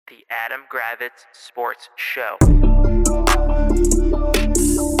The Adam Gravitz Sports Show.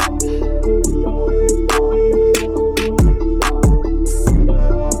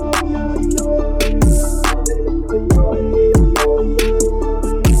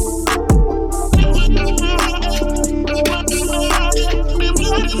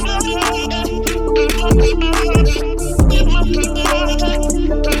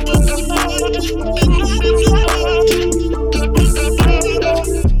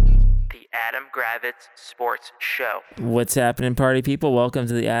 Adam Gravitz Sports Show. What's happening, party people? Welcome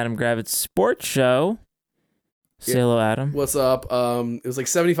to the Adam Gravitz Sports Show. Say hello, Adam. What's up? It was like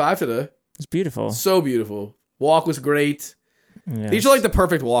 75 today. It's beautiful. So beautiful. Walk was great. Yes. These are like the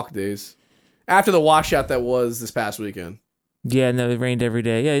perfect walk days. After the washout that was this past weekend. Yeah, no, it rained every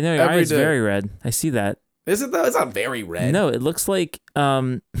day. Yeah, no, your eye is very red. I see that. Is it though? It's not very red. No, it looks like,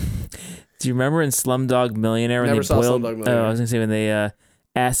 do you remember in Slumdog Millionaire when Never they saw boiled? Slumdog Millionaire. Oh, I was going to say when they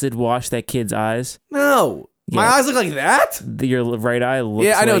acid washed that kid's eyes. No. My eyes look like that? Your right eye looks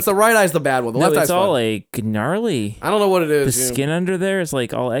Yeah, I know. like, it's the right eye's the bad one. The left eye's it's all fine. like gnarly. I don't know what it The is. skin under there is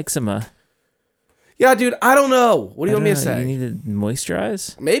like all eczema. Yeah, dude, I don't know. What do you want me to You say? need to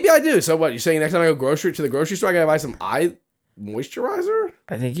moisturize? Maybe I do. So what? You're saying next time I go to the grocery store, I gotta buy some eye moisturizer?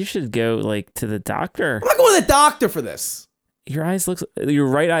 I think you should go like to the doctor. I'm not going to the doctor for this. Your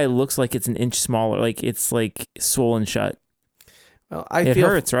right eye looks like it's an inch smaller, like it's like swollen shut. Well, It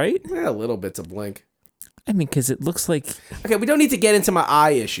hurts, right? Yeah, a little bit to blink. I mean, because it looks like Okay, we don't need to get into my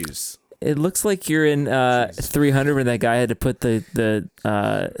eye issues. you're in 300 when that guy had to put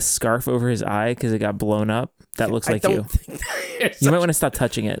the scarf over his eye because it got blown up. That looks like you. You might want to stop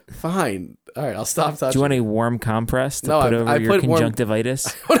touching it. Fine. All right, I'll stop touching. Do you want a warm compress to No, put I over your put warm- conjunctivitis?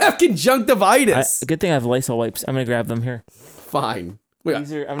 I don't have conjunctivitis. Good thing I have Lysol wipes. I'm gonna grab them here. Fine. Wait, I'm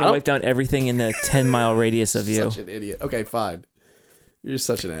gonna wipe down everything in the 10-mile radius of you. Such an idiot. Okay, fine. You're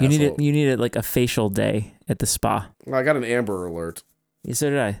such an You asshole. need it like a facial day at the spa. Well, I got an Amber Alert. Yeah, so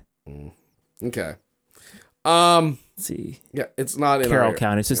did I. Okay. Let's see. Yeah, it's not in Carroll our...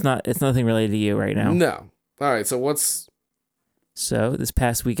 County. So it's nothing related to you right now. No. All right, so what's... So this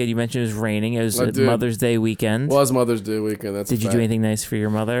past weekend you mentioned it was raining. It was I a did. Mother's Day weekend. Was Mother's Day weekend. That's Did you do anything nice for your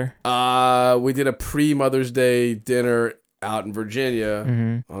mother? We did a pre-Mother's Day dinner out in Virginia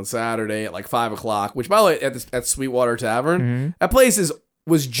Mm-hmm. on Saturday at like 5 o'clock, which, by the way, at Sweetwater Tavern, that place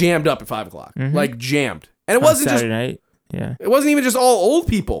was jammed up at 5 o'clock. Like, jammed. And it wasn't Saturday night. Yeah. It wasn't even just all old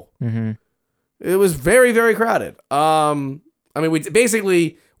people. Mm-hmm. It was very, very crowded. I mean, we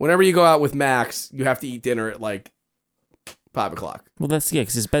basically, whenever you go out with Max, you have to eat dinner at like 5 o'clock. Well, because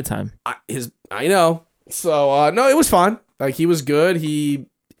it's bedtime. I know. So, no, it was fun. Like, he was good. He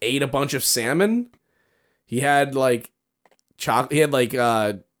ate a bunch of salmon. He had like chocolate. He had like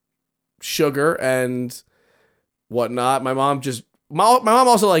sugar and whatnot. My mom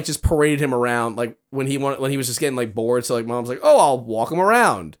also like just paraded him around like when he was just getting like bored. So like mom's like, oh, I'll walk him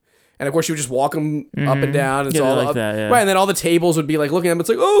around. And of course she would just walk him up and down. And Yeah, so all like up, that, yeah. right. And then all the tables would be like looking at him. It's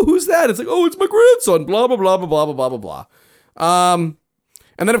like, oh, who's that? It's like, oh, it's my grandson. Blah blah blah blah blah blah blah blah. And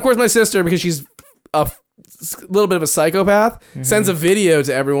then of course my sister, because she's a little bit of a psychopath, sends a video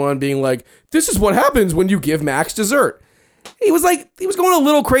to everyone being like, this is what happens when you give Max dessert. He was going a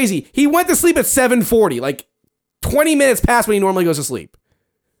little crazy. He went to sleep at 7:40, like 20 minutes past when he normally goes to sleep.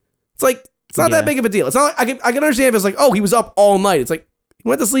 It's like, it's not that big of a deal. It's not like, I can understand if it's like, oh, he was up all night. It's like, he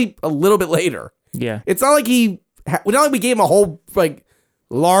went to sleep a little bit later. Yeah. It's not like we gave him a whole like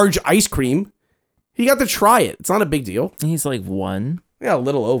large ice cream. He got to try it. It's not a big deal. He's like 1. Yeah, a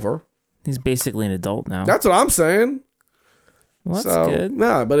little over. He's basically an adult now. That's what I'm saying. Well, that's good.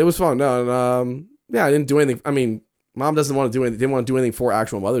 Yeah, but it was fun. No, and, yeah, I didn't do anything. I mean, mom didn't want to do anything for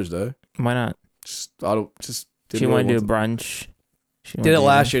actual Mother's Day. Why not? She She wanted to do a brunch. Did it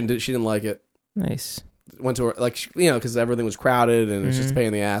last year and she didn't like it. Nice. Went to her, like, because everything was crowded and it was just a pain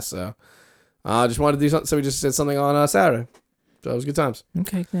in the ass. So I just wanted to do something. So we just did something on Saturday. So it was good times.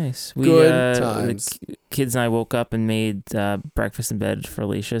 Okay, nice. Good times. The kids and I woke up and made breakfast in bed for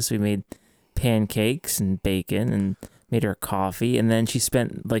Alicia. So we made pancakes and bacon and made her coffee. And then she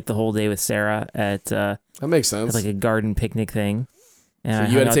spent like the whole day with Sarah at That makes sense. like a garden picnic thing. And So I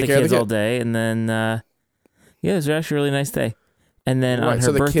you had hung to out take with care the of kids the all day. And then, it was actually a really nice day. And then on Right, her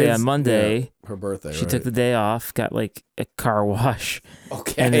so the birthday kids- on Monday, yeah, her birthday, she took the day off, got like a car wash.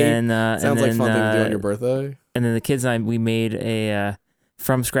 Okay. And then, Sounds like fun thing to do on your birthday. And then the kids and I, we made a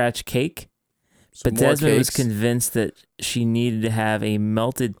from scratch cake. Some But more Desmond was cakes. convinced that she needed to have a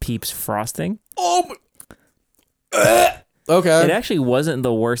melted Peeps frosting. Oh, Okay. It actually wasn't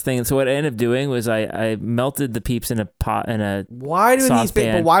the worst thing. So what I ended up doing was I melted the Peeps in a pot in a Why do these?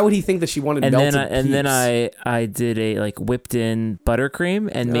 But why would he think that she wanted melted then Peeps? I did a like whipped in buttercream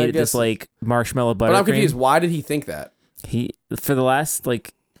and made it this like marshmallow buttercream. But I'm confused. Why did he think that? He for the last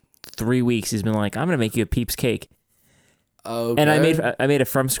like 3 weeks he's been like, I'm gonna make you a Peeps cake. Okay. And I made a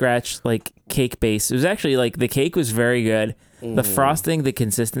from scratch like cake base. It was actually like the cake was very good. The frosting, the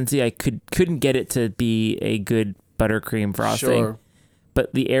consistency, I couldn't get it to be a good buttercream frosting. Sure.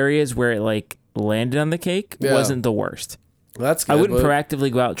 But the areas where it like landed on the cake wasn't the worst. That's good. I wouldn't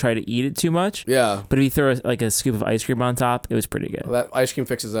proactively go out and try to eat it too much. Yeah. But if you throw like a scoop of ice cream on top, it was pretty good. Well, that ice cream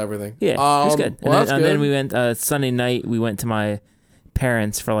fixes everything. Yeah, it was good. Well, And then we went Sunday night. We went to my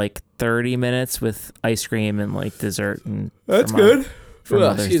parents for like 30 minutes with ice cream and like dessert. And that's good. For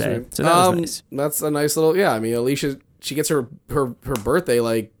Mother's Day. Me. So that was nice. That's a nice little. Yeah, I mean, Alicia, she gets her birthday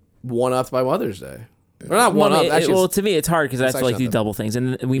like one upped by Mother's Day. Or not one up. Well, to me, it's hard because I have to like do double things.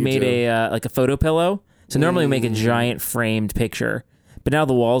 And we made a like a photo pillow. So normally we make a giant framed picture, but now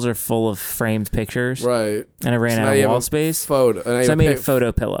the walls are full of framed pictures. Right. And I ran out of wall space. So I made a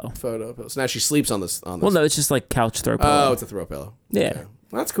photo pillow. So now she sleeps on this. Well, no, it's just like couch throw pillow. Oh, it's a throw pillow. Yeah. Okay.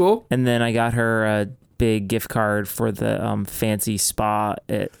 That's cool. And then I got her a big gift card for the fancy spa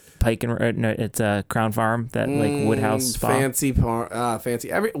at Pike and it's Crown Farm, that like Woodhouse spa.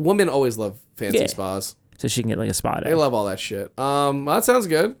 Fancy. Every women always love fancy spas. So she can get like a spa day. They love all that shit. That sounds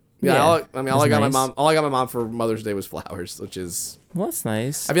good. Yeah, all I got my mom for Mother's Day was flowers, which is that's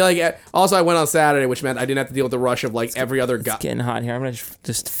nice. I feel like also I went on Saturday, which meant I didn't have to deal with the rush of like every other guy. It's getting hot here. I'm gonna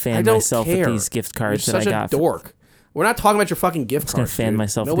just fan myself with these gift cards that I got. You're such a dork. We're not talking about your fucking gift cards. I'm just gonna fan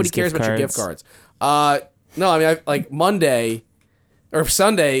myself. Nobody cares about your gift cards. No, I mean like Monday or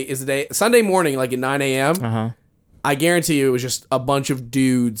Sunday is the day. Sunday morning, like at 9 a.m. I guarantee you, it was just a bunch of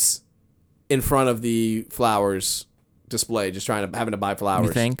dudes in front of the flowers display, just having to buy flowers.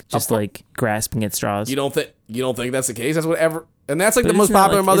 You think? Just like grasping at straws. You don't think that's the case? That's whatever. And that's like the most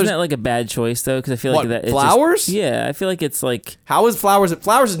popular Mother's. Isn't that like a bad choice though? Because I feel like that flowers. Yeah, I feel like it's like how is flowers?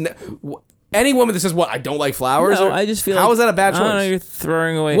 Flowers is any woman that says what I don't like flowers. No, I just feel how is that a bad choice? I don't know. You're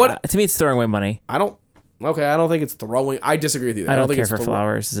throwing away. What to me? It's throwing away money. I don't. Okay, I don't think it's throwing. I disagree with you. I don't think care it's for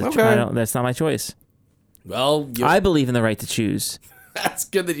flowers. Okay. That's not my choice. Well, I believe in the right to choose. That's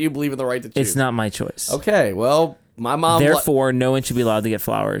good that you believe in the right to choose. It's not my choice. Okay, well, my mom. Therefore, no one should be allowed to get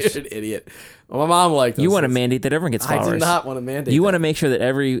flowers. You're an idiot. Well, my mom liked this. You want to mandate that everyone gets flowers. I do not want to mandate. You want to make sure that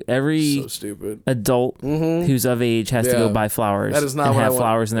every so stupid adult who's of age has to go buy flowers. That is not and what have I want.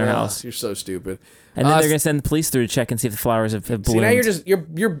 flowers in their house. You're so stupid. And then they're gonna send the police through to check and see if the flowers have bloomed. See,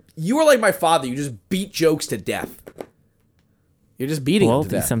 now you are like my father. You just beat jokes to death. You're just beating them to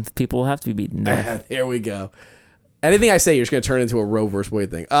death. Some people will have to be beaten to death. There we go. Anything I say, you're just gonna turn into a Roe versus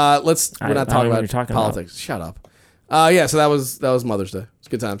Wade thing. We're not talking about politics. Shut up. Yeah. So that was Mother's Day. It's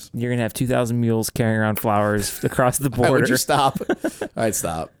good times. You're gonna have 2,000 mules carrying around flowers across the border. Would you stop? All right,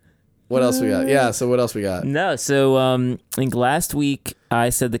 stop. What else we got? Yeah. So what else we got? No. So I think last week I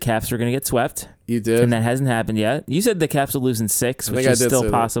said the Caps were gonna get swept. You did, and that hasn't happened yet. You said the Caps will lose in 6, which is still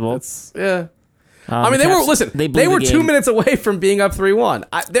possible. Yeah. I mean, they were 2 minutes away from being up 3-1.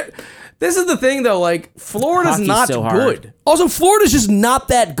 This is the thing, though. Like, Florida's Hockey's not so good. Hard. Also, Florida's just not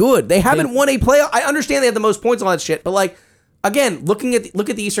that good. They haven't won a playoff. I understand they have the most points on that shit, but like, again, look at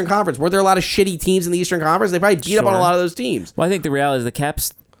the Eastern Conference. Were there a lot of shitty teams in the Eastern Conference? They probably beat up on a lot of those teams. Well, I think the reality is the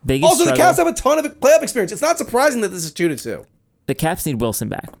Caps' biggest Also, struggle, the Caps have a ton of playoff experience. It's not surprising that this is 2-2. The Caps need Wilson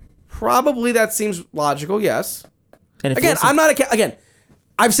back. Probably that seems logical. Yes. And again, I'm not a again.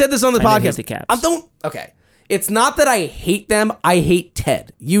 I've said this on the podcast. Hate the Caps. Okay. It's not that I hate them. I hate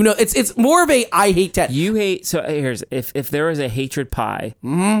Ted. You know, it's more of a I hate Ted. You hate. So here's if there was a hatred pie,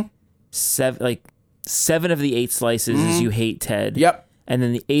 7 of the 8 slices is you hate Ted. Yep. And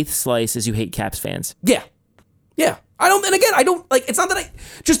then the 8th slice is you hate Caps fans. Yeah. Yeah. I don't like. It's not that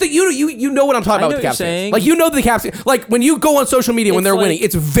just that you know what I'm talking about with the Caps fans. Like, you know the Caps fans. Like, when you go on social media when they're winning,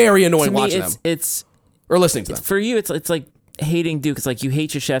 it's very annoying watching them. Or listening to them. For you, it's like hating Duke. It's like you hate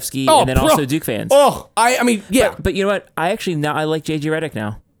Krzyzewski and then also Duke fans. I mean, yeah. But you know what? I like JJ Redick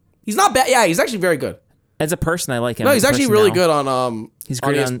now. He's not bad. Yeah, he's actually very good. As a person, I like him. No, he's actually really good on he's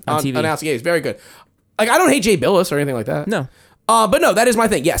great on TV. Announcing. Yeah, he's very good. Like, I don't hate Jay Billis or anything like that. No. But no, that is my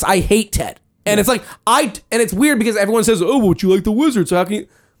thing. Yes, I hate Ted. And it's like, and it's weird because everyone says, oh, well, you like the Wizards, so how can you?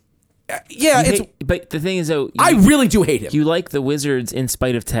 Yeah, but the thing is, though, I really do hate him. You like the Wizards in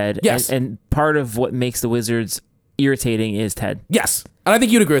spite of Ted. Yes. And part of what makes the Wizards irritating is Ted. Yes. And I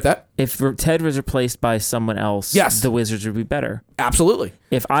think you'd agree with that. If Ted was replaced by someone else, yes, the Wizards would be better. Absolutely.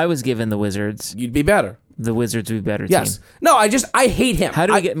 If I was given the Wizards, you'd be better. The Wizards would be better. Yes. Team. No, I hate him. How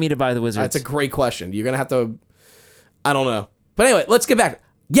do we get me to buy the Wizards? That's a great question. You're going to have to... I don't know. But anyway, let's get back.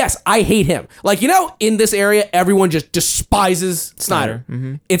 Yes, I hate him. Like, in this area, everyone just despises Snyder.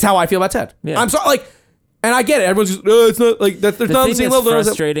 Mm-hmm. It's how I feel about Ted. Yeah. I'm sorry, like, and I get it. Everyone's just, it's not like that. There's not the same level.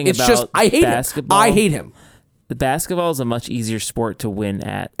 Frustrating it's about just I hate basketball. him. I hate him. The basketball is a much easier sport to win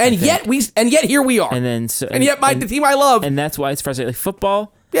at, and yet here we are. And then the team I love, and that's why it's frustrating. Like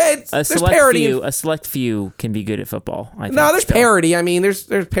football. Yeah, there's parity. A select few can be good at football. I think, no, there's still. parity. I mean, there's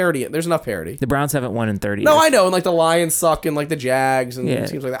parity. There's enough parity. The Browns haven't won in 30 No, years. I know, and like the Lions suck, and like the Jags, and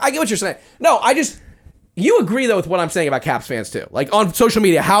teams like that. I get what you're saying. No, you agree though with what I'm saying about Caps fans too. Like on social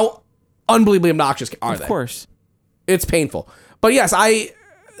media, how unbelievably obnoxious are they? Of course, it's painful. But yes,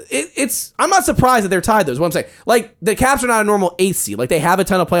 I'm not surprised that they're tied though, is what I'm saying. Like, the Caps are not a normal 8th seed. Like, they have a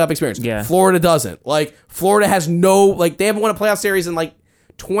ton of playoff experience. Yeah. Florida doesn't. Like, Florida has they haven't won a playoff series in like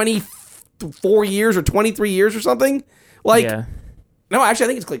 24 years or 23 years or something. Like, no, actually, I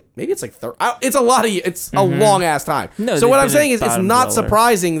think it's like, maybe it's like it's a lot of, it's a long ass time. No, so what I'm saying is, it's bottom not dweller.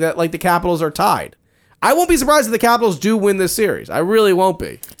 surprising that like the Capitals are tied. I won't be surprised if the Capitals do win this series. I really won't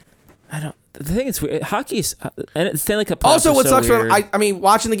be. The thing is, hockey's and Stanley Cup. Also, what so sucks weird. I mean,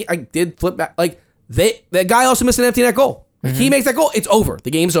 watching I did flip back. Like, that guy also missed an empty net goal. Like, he makes that goal, it's over.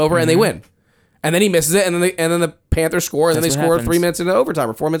 The game's over, and they win. And then he misses it, and then the Panthers score, and then they score 3 minutes into overtime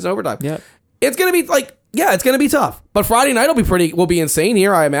or 4 minutes into overtime. Yep. It's gonna be like, it's gonna be tough. But Friday night will be insane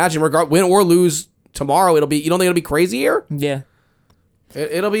here. I imagine, win or lose tomorrow, it'll be. You don't think it'll be crazy here? Yeah.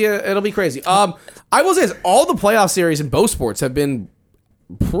 It'll be crazy. I will say this: all the playoff series in both sports have been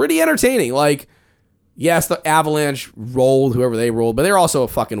pretty entertaining. Like, yes, the Avalanche rolled whoever they rolled, but they're also a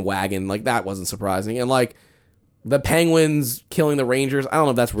fucking wagon. Like, that wasn't surprising. And like the Penguins killing the Rangers, I don't know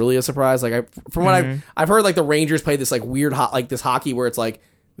if that's really a surprise. Like, from what I've heard, like the Rangers play this like weird this hockey where it's like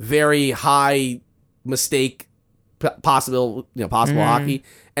very high mistake possible hockey.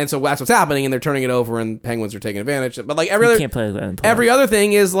 And so that's what's happening, and they're turning it over, and Penguins are taking advantage. But like every other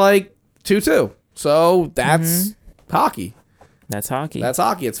thing is like 2-2. So that's hockey. That's hockey. That's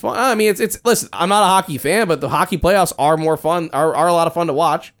hockey. It's fun. I mean, it's listen, I'm not a hockey fan, but the hockey playoffs are more fun, are a lot of fun to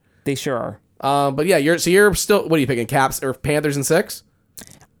watch. They sure are. But yeah, you're still, what are you picking, Caps or Panthers in 6?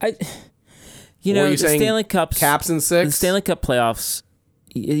 The Stanley Cup, Caps in 6? The Stanley Cup playoffs,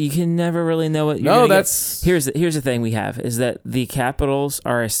 you can never really know what you're gonna get. Here's the thing we have is that the Capitals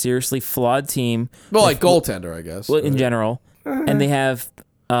are a seriously flawed team. Well, like goaltender, I guess. Well, in general. And they have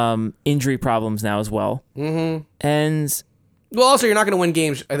injury problems now as well. Mm-hmm. And well, also, you're not going to win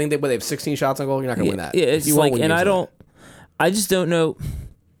games. I think they have 16 shots on goal. You're not going to win that. Yeah, it's like, and I just don't know.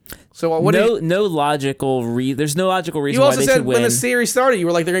 So no logical reason. There's no logical reason why they should win. You also said when the series started, you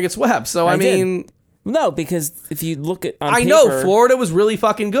were like, they're going to get swept. So I mean, no, because if you look at on I paper, know Florida was really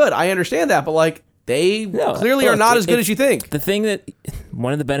fucking good. I understand that, but like they clearly are not as good as you think. The thing that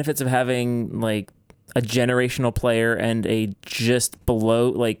one of the benefits of having like a generational player and a just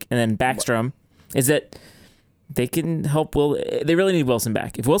below and then Backstrom is that they can help they really need Wilson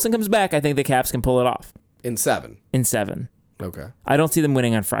back. If Wilson comes back, I think the Caps can pull it off. In 7. Okay. I don't see them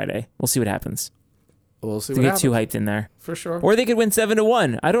winning on Friday. We'll see what happens. We'll see they what get happens. too hyped in there. For sure. Or they could win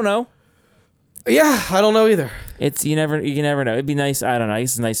 7-1. I don't know. Yeah, I don't know either. You never know. It'd be nice. I don't know.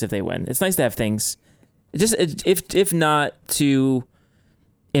 It's nice if they win. It's nice to have things. Just if not to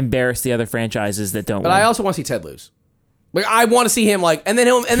embarrass the other franchises that don't win. But I also want to see Ted lose. Like, I want to see him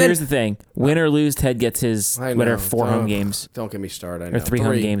Here's the thing: win or lose, Ted gets his 4 home games. Don't get me started. I know. Or 3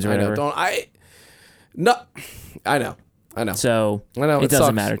 home games or whatever. I know. So I know it doesn't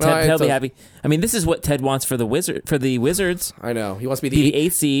sucks. matter. Ted'll be happy. I mean, this is what Ted wants for the Wizards. I know. He wants to be the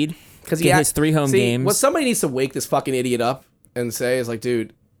 8th seed. Because he has 3 home games. What somebody needs to wake this fucking idiot up and say is like,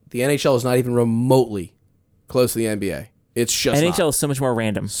 dude, the NHL is not even remotely close to the NBA. It's just NHL not. is so much more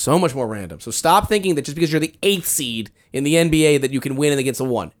random. So much more random. So stop thinking that just because you're the 8th seed in the NBA that you can win against a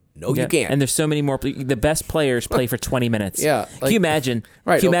 1. No, you can't. And there's so many more. The best players play for 20 minutes. Yeah. Can you imagine?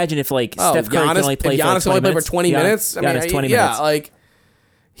 Right. Can you imagine if Steph Curry can only play for 20 minutes? I mean, Giannis 20 minutes. Yeah, like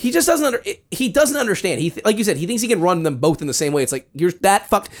he just doesn't. He doesn't understand. Like you said, he thinks he can run them both in the same way. It's like you're that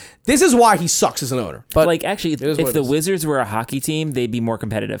fuck. This is why he sucks as an owner. But like actually, if the Wizards were a hockey team, they'd be more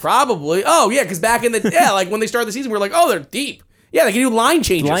competitive. Probably. Oh yeah, because back in the like when they started the season, we were like, oh, they're deep. Yeah, they can do line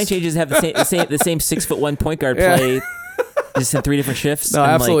changes. Line changes have the same 6'1" point guard play, just in 3 different shifts. No,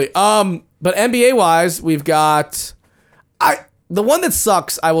 absolutely. But NBA wise, we've got the one that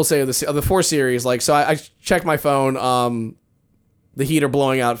sucks. I will say of the 4 series. Like, so I checked my phone. The Heat are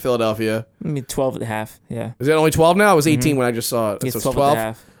blowing out Philadelphia. I mean, 12.5. Yeah. Is it only 12 now? It was 18 when I just saw it. It's so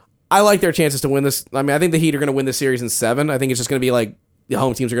 12.5. I like their chances to win this. I mean, I think the Heat are going to win this series in 7. I think it's just going to be like the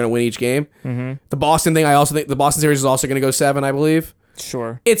home teams are going to win each game. Mm-hmm. The Boston thing, I also think the Boston series is also going to go 7, I believe.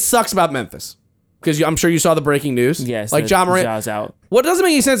 Sure. It sucks about Memphis. because I'm sure you saw the breaking news. Yes, like John Morant. Ja's out. What doesn't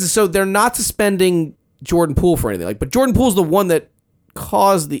make any sense is so they're not suspending Jordan Poole for anything. Like, but Jordan Poole's the one that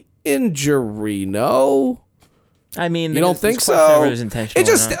caused the injury. No, I mean, you don't think there's question so? whether it was intentional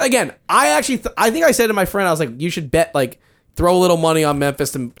It just or not. again, I actually I think I said to my friend, I was like, you should bet like throw a little money on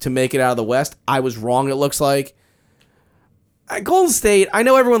Memphis to make it out of the West. I was wrong. It looks like. Golden State, I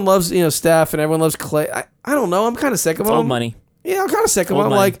know everyone loves, Steph and everyone loves Clay. I don't know. I'm kind of sick of them. Old money. Yeah, I'm kind of sick of Old them.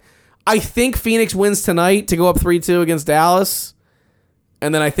 money. Like, I think Phoenix wins tonight to go up 3-2 against Dallas.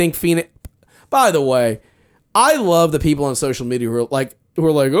 And then I think Phoenix... By the way, I love the people on social media who are like,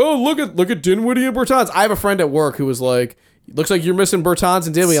 oh, look at Dinwiddie and Bertans. I have a friend at work who was like, looks like you're missing Bertans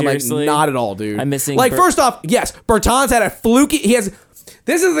and Dinwiddie. Seriously? I'm like, not at all, dude. I'm missing... Like, first off, yes, Bertans had a fluky... This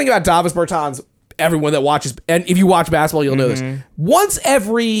is the thing about Davis Bertans... Everyone that watches, and if you watch basketball, you'll know this. Once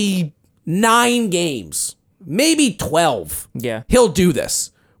every 9 games, maybe 12, Yeah. he'll do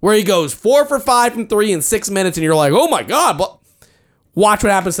this, where he goes 4 for 5 from 3 in 6 minutes, and you're like, oh my God, watch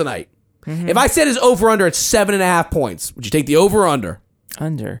what happens tonight. If I said his over-under at 7.5 points, would you take the over-under?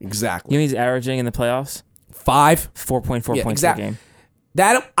 Under. Exactly. You know he's averaging in the playoffs? 5. 4.4 points a game.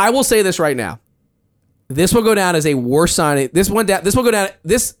 That, I will say this right now. This will go down as a worse signing. This will go down,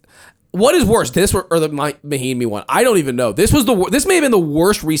 what is worse, this or the Mahinmi one? I don't even know. This may have been the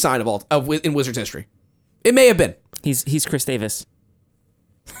worst re-sign in Wizards history. It may have been. He's Chris Davis.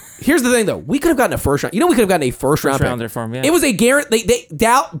 Here's the thing, though. We could have gotten a first round. We could have gotten a first round rounder pick. for him, yeah. It was a guarantee.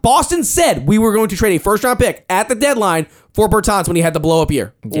 Boston said we were going to trade a first round pick at the deadline for Bertans when he had the blow up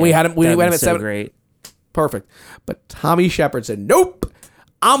year. When we had him at 7. Great. Perfect. But Tommy Shepard said, nope.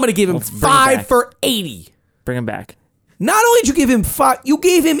 I'm going to give him 5 for 80. Bring him back. Not only did you give him 5, you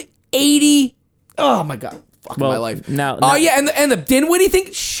gave him 80. Oh my God. Fuck my life. Now, yeah, and the Dinwiddie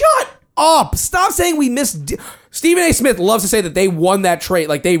thing. Shut up. Stop saying we missed. Stephen A. Smith loves to say that they won that trade.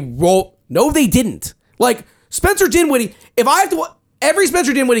 Like they rolled. No, they didn't. Like Spencer Dinwiddie. If I have to every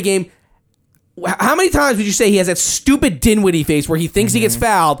Spencer Dinwiddie game, how many times would you say he has that stupid Dinwiddie face where he thinks he gets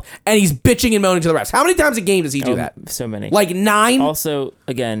fouled and he's bitching and moaning to the refs? How many times a game does he do that? So many. Like 9. Also,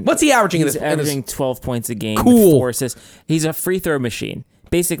 again, what's he averaging? He's averaging 12 points a game. Cool. 4 assists. He's a free throw machine.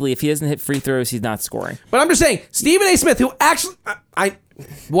 Basically, if he doesn't hit free throws, he's not scoring. But I'm just saying, Stephen A. Smith, who actually,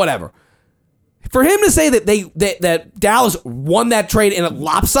 whatever. For him to say that Dallas won that trade in a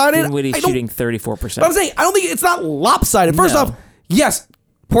lopsided, Dinwiddie's shooting 34%. But I'm saying I don't think it's not lopsided. First off, yes,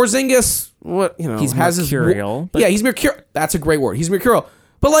 Porzingis, he's mercurial. Yeah, he's mercurial. That's a great word. He's mercurial.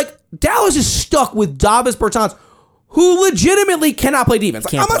 But like Dallas is stuck with Davis Bertans, who legitimately cannot play defense.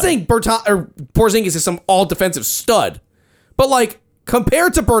 Like, I'm not saying Porzingis is some all defensive stud, but like.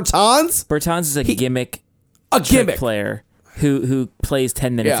 Compared to Bertans is a gimmick player who plays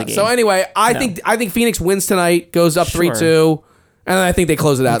 10 minutes a game. So anyway, I think Phoenix wins tonight, goes up 3-2, and then I think they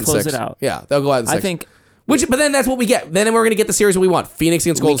close it out in 6. Yeah, they'll go out in 6. But then that's what we get. Then we're going to get the series we want. Phoenix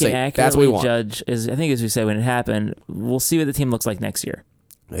against Golden State. That's what we want. Judge I think as we said when it happened, we'll see what the team looks like next year.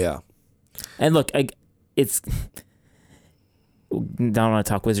 Yeah. And look, it's don't want to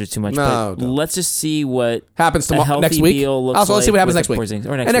talk Wizards too much, but let's just see what happens tomorrow, next week. Also, let's see what happens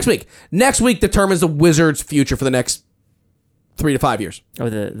next week. Next week determines the Wizards' future for the next 3 to 5 years. Oh,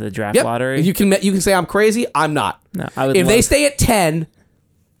 the draft lottery. You can say I'm crazy. I'm not. No, if they stay at 10,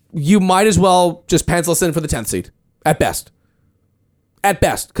 you might as well just pencil us in for the 10th seed at best. At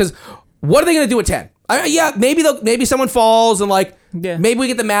best, because what are they going to do at 10? Maybe someone falls and maybe we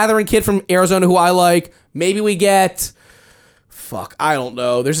get the Matherin kid from Arizona who I like. Maybe we get. I don't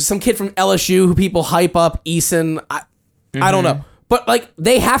know. There's some kid from LSU who people hype up, Eason. I don't know. But,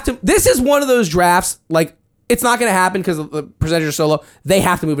 they have to... This is one of those drafts, it's not going to happen because the percentage are so low. They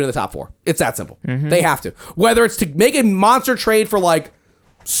have to move into the top 4. It's that simple. They have to. Whether it's to make a monster trade for,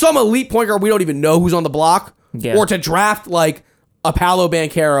 some elite point guard we don't even know who's on the block, or to draft, a Paolo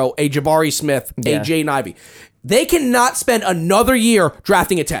Banchero, a Jabari Smith, a Jaden Ivey. They cannot spend another year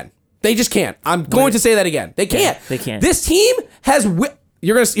drafting a 10. They just can't. I'm going to say that again. They can't. They can't. This team has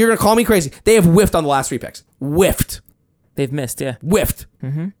you're gonna call me crazy. They have whiffed on the last 3 picks. Whiffed. They've missed, yeah. Whiffed.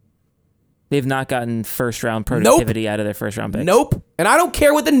 They've not gotten first round productivity out of their first round picks. Nope. And I don't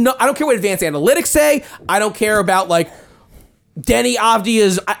care what advanced analytics say. I don't care about Denny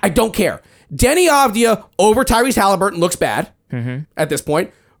Avdia's. I don't care. Denny Avdia over Tyrese Halliburton looks bad at this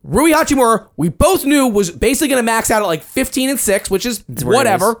point. Rui Hachimura, we both knew was basically going to max out at 15 and 6, which is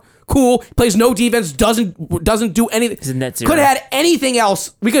whatever. Cool. Plays no defense. Doesn't do anything. He's a net zero. Could have had anything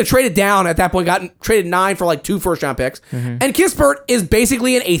else. We could have traded down at that point. Traded 9 for 2 first round picks. And Kispert is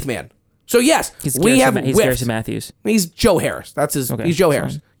basically an 8th man. So yes, he's whiffed. Garrison Matthews. He's Joe Harris. That's his. Okay, he's Joe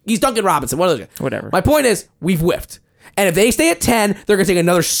Harris. He's Duncan Robinson. One of those guys. Whatever. My point is, we've whiffed. And if they stay at 10, they're going to take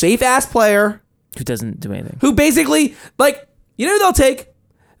another safe ass player Who doesn't do anything. Who basically, like, you know who they'll take?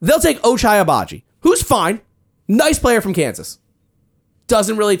 They'll take Ochai Agbaji, who's fine. Nice player from Kansas.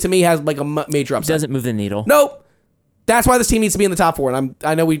 Doesn't really, to me, has like a major upside. Doesn't move the needle. Nope. That's why this team needs to be in the top 4. And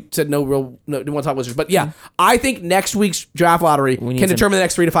I know we said no, don't want to talk Wizards, but yeah, I think next week's draft lottery can determine the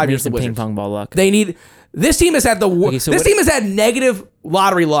next 3 to 5 years of the Wizards. Ping pong ball luck. They need. This team has had this team has had negative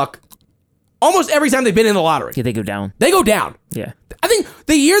lottery luck almost every time they've been in the lottery. Yeah, they go down. They go down. Yeah. I think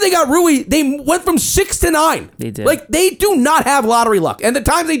the year they got Rui, they went from 6 to 9. They did. Like, they do not have lottery luck. And the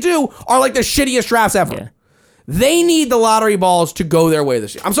times they do are like the shittiest drafts ever. Yeah. They need the lottery balls to go their way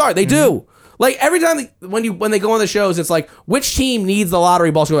this year. I'm sorry, they do. Like, every time when they go on the shows, it's like, which team needs the lottery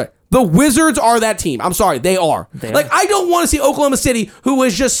balls to go away? The Wizards are that team. I'm sorry, they are. I don't want to see Oklahoma City, who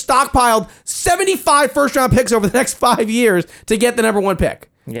has just stockpiled 75 first-round picks over the next 5 years to get the number 1 pick.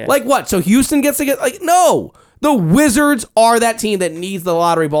 Yeah. Like, what? So Houston gets to get... Like, no. The Wizards are that team that needs the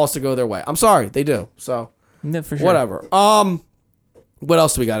lottery balls to go their way. I'm sorry, they do. So, no, for sure. whatever. What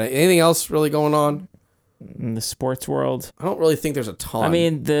else do we got? Anything else really going on? In the sports world? I don't really think there's a ton. I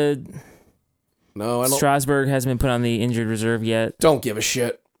mean, No, I don't... Strasburg hasn't been put on the injured reserve yet. Don't give a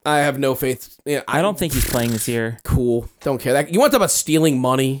shit. I have no faith. Yeah, I don't think he's playing this year. Cool. Don't care. You want to talk about stealing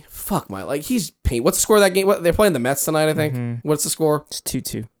money? Fuck my... Like, he's paid. What's the score of that game? They're playing the Mets tonight, I think. What's the score? It's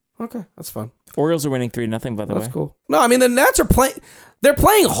 2-2. Okay, that's fun. Orioles are winning 3-0, by the way. That's cool. No, I mean, the Nets are playing... They're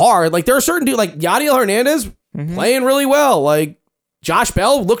playing hard. Like, there are certain dudes, like Yadiel Hernandez, playing really well. Like, Josh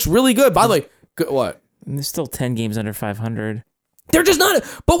Bell looks really good. By the way, what? And there's still 10 games under 500. They're just not...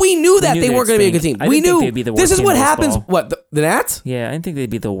 But we knew that they weren't going to be a good team. We knew... This is what happens... What? The Nats? Yeah, I didn't think they'd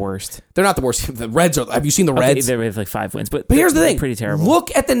be the worst. They're not the worst. The Reds are... Have you seen the Reds? They have like 5 wins. But here's the thing. Pretty terrible.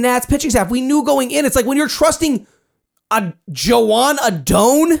 Look at the Nats pitching staff. We knew going in. It's like when you're trusting a Joan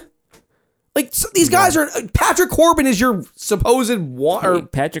Adone... Like, so these guys are... Patrick Corbin is your supposed...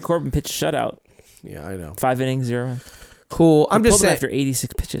 Patrick Corbin pitched shutout. Yeah, I know. 5 innings, 0 runs. Cool. I'm just saying... after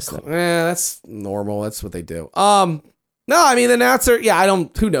 86 pitches, though. That's normal. That's what they do. No, I mean, the Nats are... Yeah, I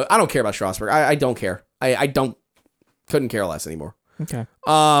don't... Who knows? I don't care about Strasburg. I don't care. I don't... Couldn't care less anymore. Okay.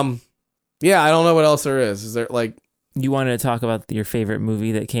 Yeah, I don't know what else there is. Is there, like... You wanted to talk about your favorite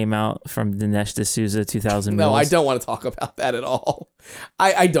movie that came out from Dinesh D'Souza, 2000 No, Mules. I don't want to talk about that at all.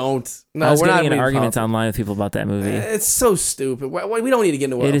 I don't. No, I was we're not getting in arguments talking. online with people about that movie. It's so stupid. We don't need to get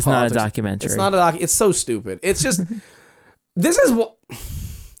into It is not a politics. documentary. It's not a doc. It's so stupid. It's just... This is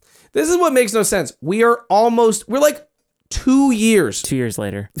what makes no sense. We're like 2 years. 2 years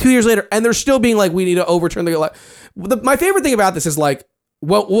later. 2 years later, and they're still being like, we need to overturn my favorite thing about this is like,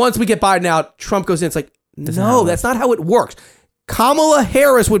 well, once we get Biden out, Trump goes in. It's like, no, that's not how it works. Kamala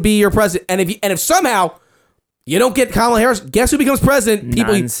Harris would be your president, and if somehow you don't get Kamala Harris, guess who becomes president?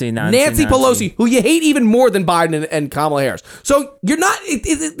 Nancy Pelosi, who you hate even more than Biden and Kamala Harris. So you're not.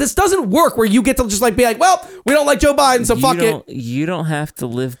 This doesn't work where you get to just like be like, well, we don't like Joe Biden, so fuck it. You don't have to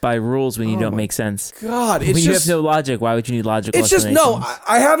live by rules when you don't make sense. God, when you have no logic, why would you need logical? It's just no.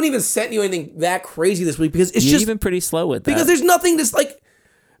 I haven't even sent you anything that crazy this week because You're even pretty slow with that. Because there's nothing that's like.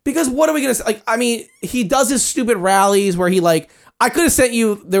 Because what are we gonna say? Like, I mean, he does his stupid rallies where he like. I could have sent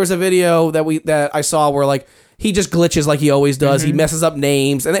you. There was a video that I saw where like he just glitches like he always does. He messes up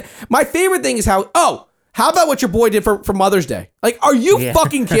names, and my favorite thing is how about what your boy did for Mother's Day? Like, are you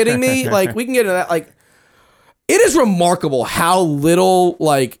fucking kidding me? Like, we can get into that. Like, it is remarkable how little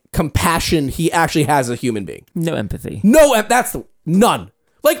like compassion he actually has as a human being. No empathy. None.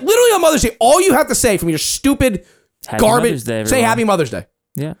 Like, literally on Mother's Day, all you have to say from your stupid garbage, say Happy Mother's Day.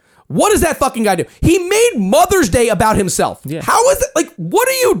 Yeah. What does that fucking guy do? He made Mother's Day about himself. Yeah. How is it? Like, what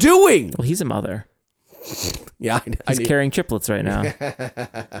are you doing? Well, he's a mother. Yeah, he's carrying triplets right now.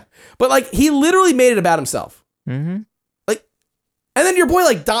 But like, he literally made it about himself. Mm-hmm. Like, and then your boy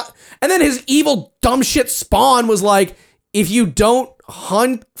and then his evil dumb shit Spawn was like, if you don't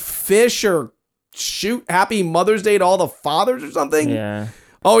hunt, fish, or shoot Happy Mother's Day to all the fathers or something. Yeah.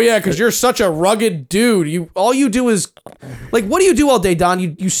 Oh yeah, because you're such a rugged dude. All you do is like, what do you do all day, Don?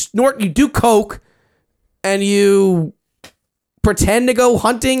 You snort, you do coke, and you pretend to go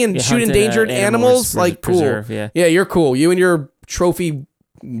hunting and shoot endangered animals. Like, cool. Yeah, you're cool. You and your trophy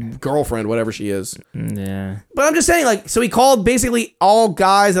girlfriend, whatever she is. Yeah. But I'm just saying, like, so he called basically all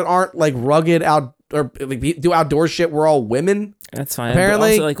guys that aren't like rugged out or like do outdoor shit. We're all women. That's fine.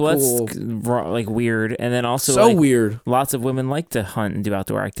 Apparently, but also, like, cool. Like weird, and then also so like, weird. Lots of women like to hunt and do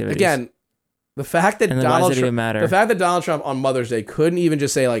outdoor activities. Again, the fact that Donald Trump on Mother's Day couldn't even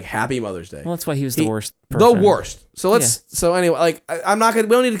just say like Happy Mother's Day. Well, that's why he was the worst person. The worst. So so anyway, like I'm not gonna.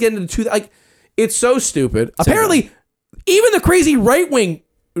 We don't need to get into like it's so stupid. Apparently, even the crazy right wing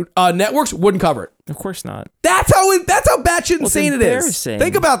networks wouldn't cover it. Of course not. That's how batshit insane it is. embarrassing.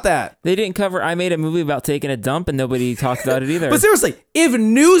 Think about that. They didn't cover. I made a movie about taking a dump, and nobody talked about it either. But seriously, if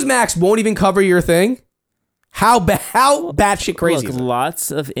Newsmax won't even cover your thing, how batshit crazy Look, is it?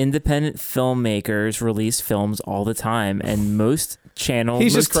 lots of independent filmmakers release films all the time, and most channels,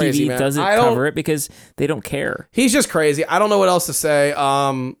 He's most just crazy, TV man. doesn't cover it because they don't care. He's just crazy. I don't know what else to say.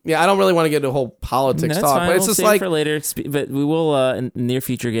 Yeah, I don't really want to get into a whole politics That's talk, fine. but it's We'll just save like for later. But we will in the near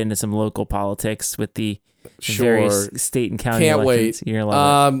future get into some local politics with the Sure. various state and county Can't elections. wait. You're gonna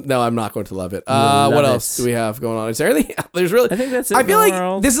love it. No, I'm not going to love it. love What it. else do we have going on? Is there anything? There's really. I think that's it. I feel for the like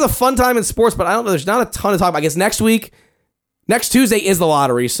world. this is a fun time in sports, but I don't know. There's not a ton to talk about. I guess next Tuesday is the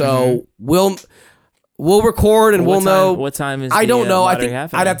lottery, so we'll record and we'll know. What time is I the, don't know. I lottery think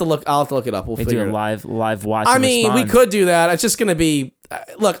happening? I'd have to look. I'll have to look it up. We'll They figure do it a out. live watch. I and mean, we respond. could do that. It's just going to be.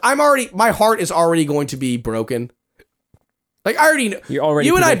 Look, my heart is already going to be broken. Like I already know. You're already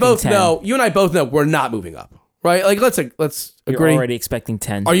You and I predicting both 10. know. You and I both know we're not moving up. Right? Like let's You're agree. already expecting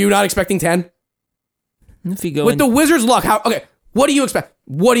 10. Are you not expecting 10? If you go With in the Wizards' luck, how? Okay, what do you expect?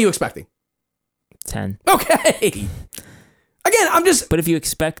 What are you expecting? 10. Okay. Again, I'm just But if you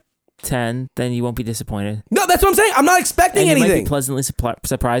expect 10, then you won't be disappointed. no. That's what I'm saying. I'm not expecting And you might anything. be pleasantly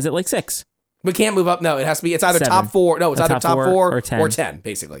surprised at like 6. We can't move up. No, it has to be. It's either 7. top 4. No, it's A either top top four 4 or 10. or 10.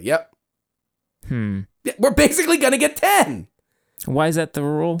 Basically, yep. Hmm. Yeah, we're basically gonna get 10. Why is that the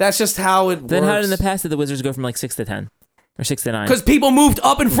rule? That's just how it Then works. how did in the past did the Wizards go from like 6 to 10? Or 6 to 9? Because people moved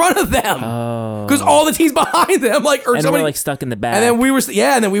up in front of them. Oh. Because all the teams behind them, like, or and somebody, we're like stuck in the back. and then we were,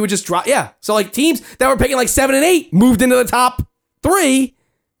 yeah, and then we would just drop, yeah. So like teams that were picking like 7 and 8 moved into the top 3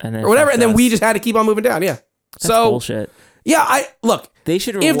 and then or whatever, fucked and then us. we just had to keep on moving down. Yeah. That's So bullshit. yeah, I look. They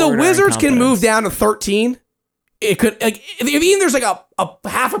should If the reward our Wizards can move incompetence. down to 13, it could. Like, if even there's like a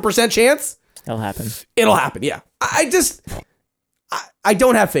 0.5% chance, It'll happen. it'll happen. Yeah. I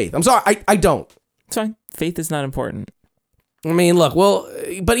don't have faith. I'm sorry. I don't. It's fine. Faith is not important. I mean, look, well,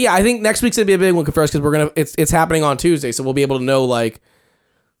 but yeah, I think next week's gonna be a big one for us because it's happening on Tuesday, so we'll be able to know like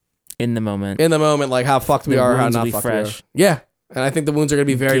In the moment. in the moment like how fucked we The are, how wounds will not be fucked fresh. we are. Yeah, and I think the wounds are gonna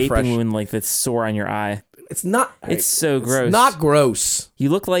be very Gaping fresh. wound like that's sore on your eye. It's not. It's so gross. It's not gross. You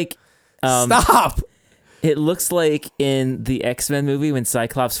look like Stop. it looks like in the X-Men movie when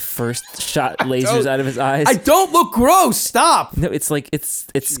Cyclops first shot lasers out of his eyes. I don't look gross. Stop. No, it's like it's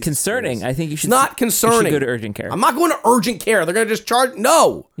concerning. I think you should It's not You concerning. should go to urgent care. I'm not going to urgent care. They're gonna just charge.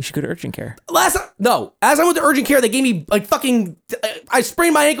 No. You should go to urgent care. As I went to urgent care, they gave me like fucking. I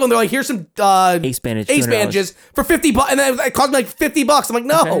sprained my ankle, and they're like, "Here's some Ace bandage. ace $200. bandages for $50, and then it cost me like $50. I'm like,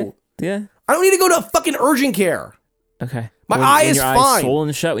 no, Okay. Yeah. I don't need to go to fucking urgent care. Okay. My When- eye when is your fine. Eye's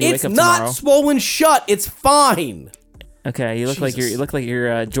swollen shut when you It's wake up not tomorrow. swollen shut. It's fine. Okay, you look like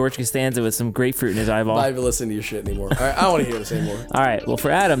you're George Costanza with some grapefruit in his eyeball. I'm not even listening to your shit anymore. All right, I don't want to hear this anymore. All right. Well, for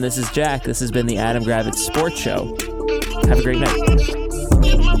Adam, this is Jack. This has been the Adam Gravitz Sports Show. Have a great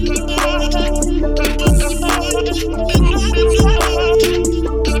night.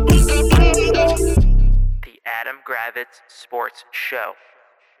 The Adam Gravitz Sports Show.